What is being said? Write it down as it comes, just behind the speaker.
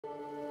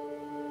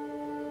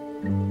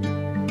I'm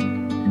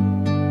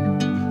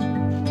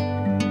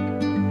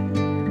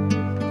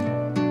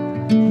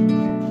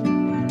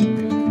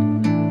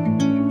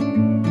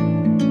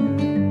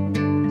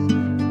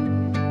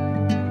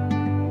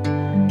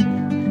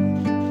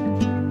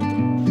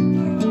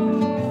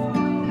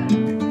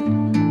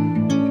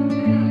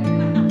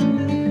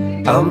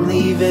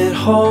leaving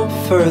home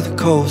for the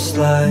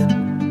coastline,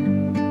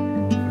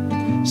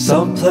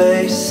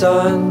 someplace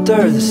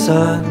under the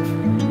sun.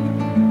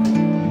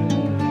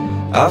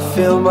 I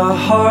feel my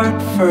heart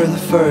for the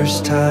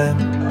first time,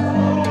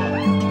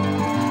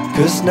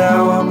 'cause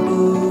now I'm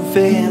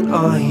moving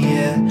on,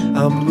 yeah,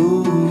 I'm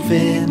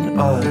moving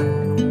on.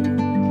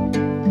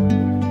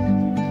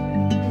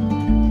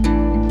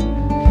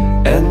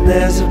 And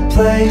there's a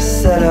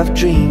place that I've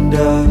dreamed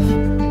of,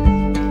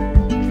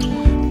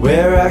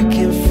 where I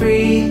can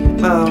free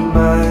my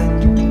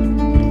mind.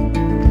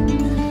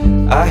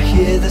 I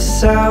hear the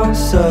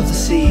sounds of the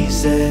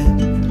season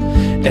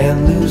and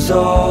lose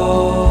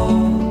all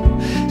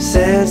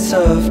sense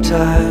of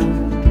time.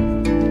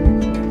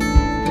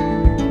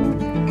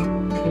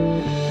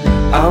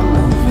 I'm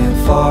moving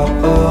far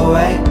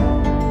away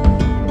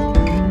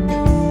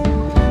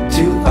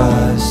to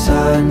a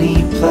sunny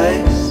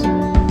place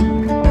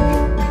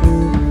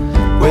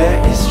where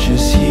it's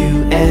just you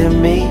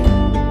and me.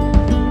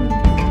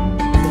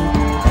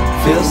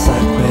 Feels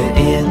like we're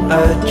in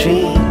a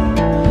dream,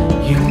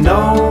 you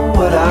know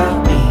what I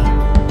mean.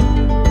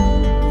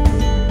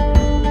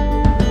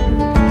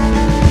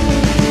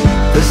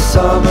 The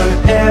summer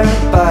air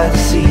by the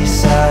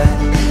seaside,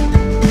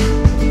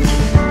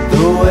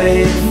 the way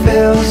it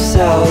fills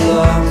our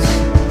lungs.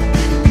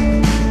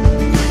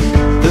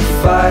 The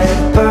fire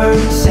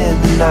burns in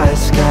the night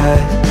sky.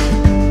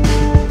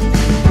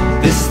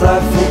 This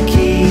life will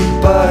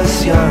keep us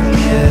young,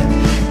 yeah,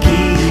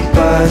 keep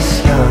us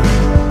young.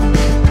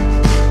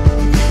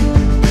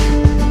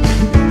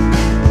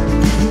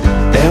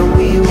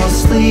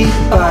 Sleep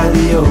by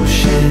the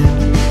ocean,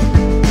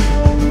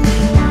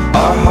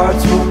 our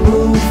hearts will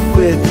move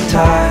with the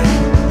tide,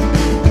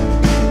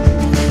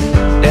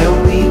 and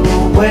we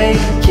will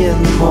wake in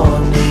the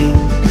morning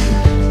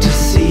to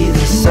see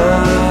the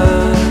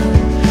sun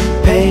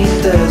paint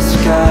the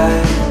sky.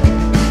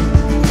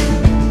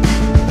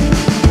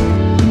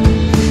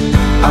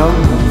 I'm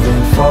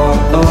moving far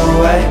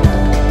away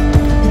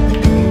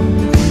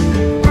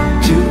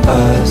to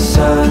a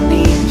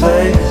sunny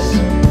place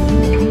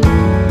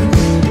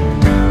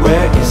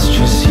where it's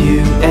just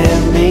you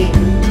and me.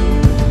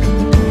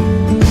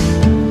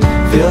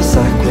 Feels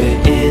like we're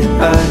in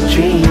a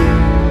dream,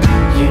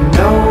 you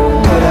know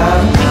what I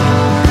mean.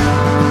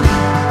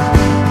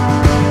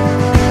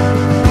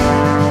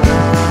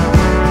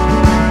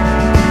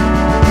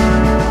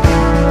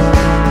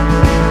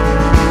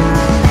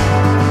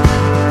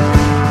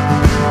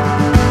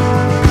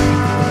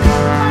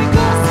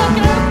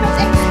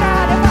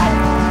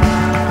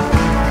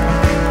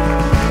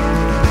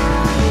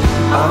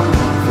 I'm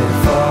moving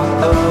far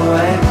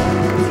away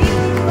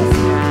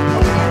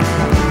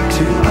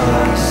to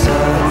a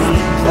sunny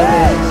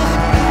place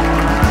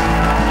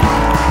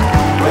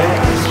where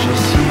it's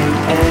just you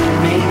and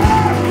me.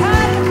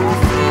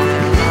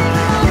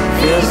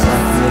 Feels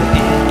like we're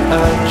in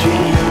a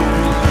dream,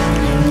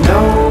 you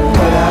know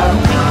what I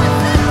mean.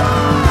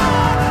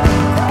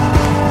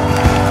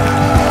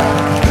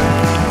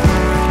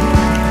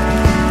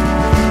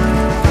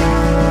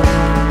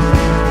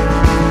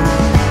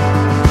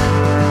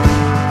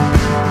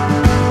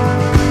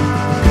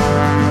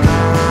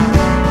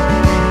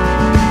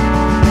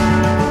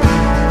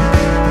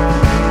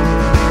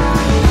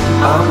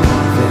 I'm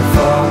moving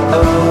far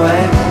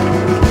away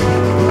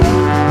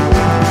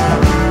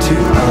to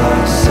a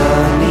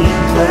sunny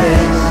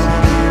place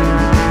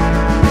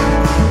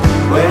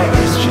where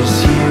it's just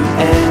you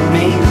and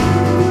me.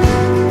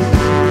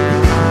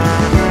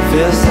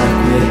 Feels like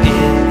we're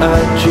in a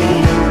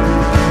dream,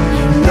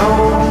 you know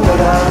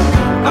what I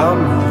mean. I'm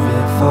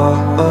moving far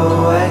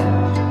away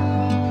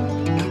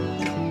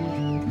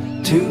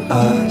to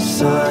a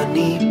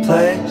sunny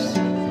place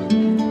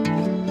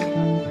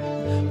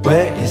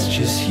where it's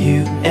just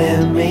you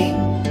and me.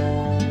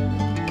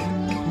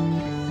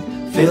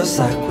 Feels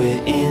like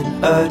we're in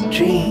a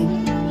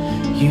dream,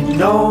 you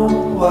know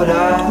what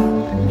I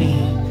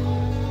mean.